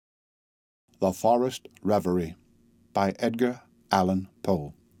The Forest Reverie by Edgar Allan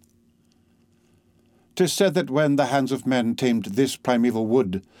Poe. 'Tis said that when the hands of men tamed this primeval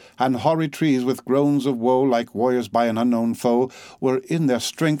wood, and hoary trees with groans of woe, like warriors by an unknown foe, were in their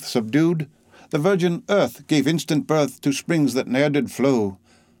strength subdued, the virgin earth gave instant birth to springs that ne'er did flow,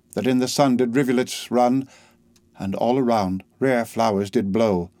 that in the sun did rivulets run, and all around rare flowers did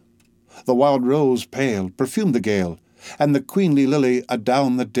blow. The wild rose pale perfumed the gale, and the queenly lily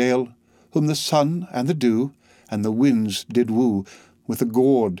adown the dale, whom the sun and the dew and the winds did woo, with the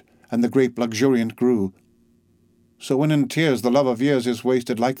gourd and the grape luxuriant grew. So when in tears the love of years is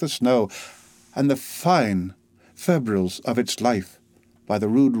wasted like the snow, and the fine fibrils of its life by the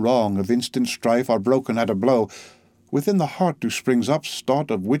rude wrong of instant strife are broken at a blow, within the heart do springs up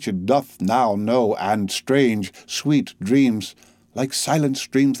start of which it doth now know, and strange, sweet dreams, like silent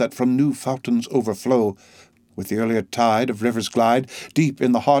streams that from new fountains overflow, with the earlier tide of rivers glide, deep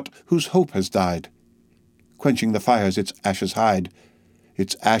in the heart whose hope has died, quenching the fires its ashes hide,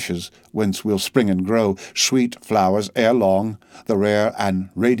 its ashes whence will spring and grow sweet flowers ere long, the rare and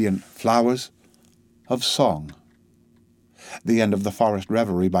radiant flowers of song. The end of The Forest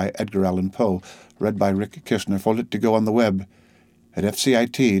Reverie by Edgar Allan Poe, read by Rick Kirshner for Lit to Go on the web at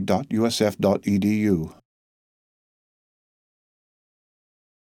fcit.usf.edu.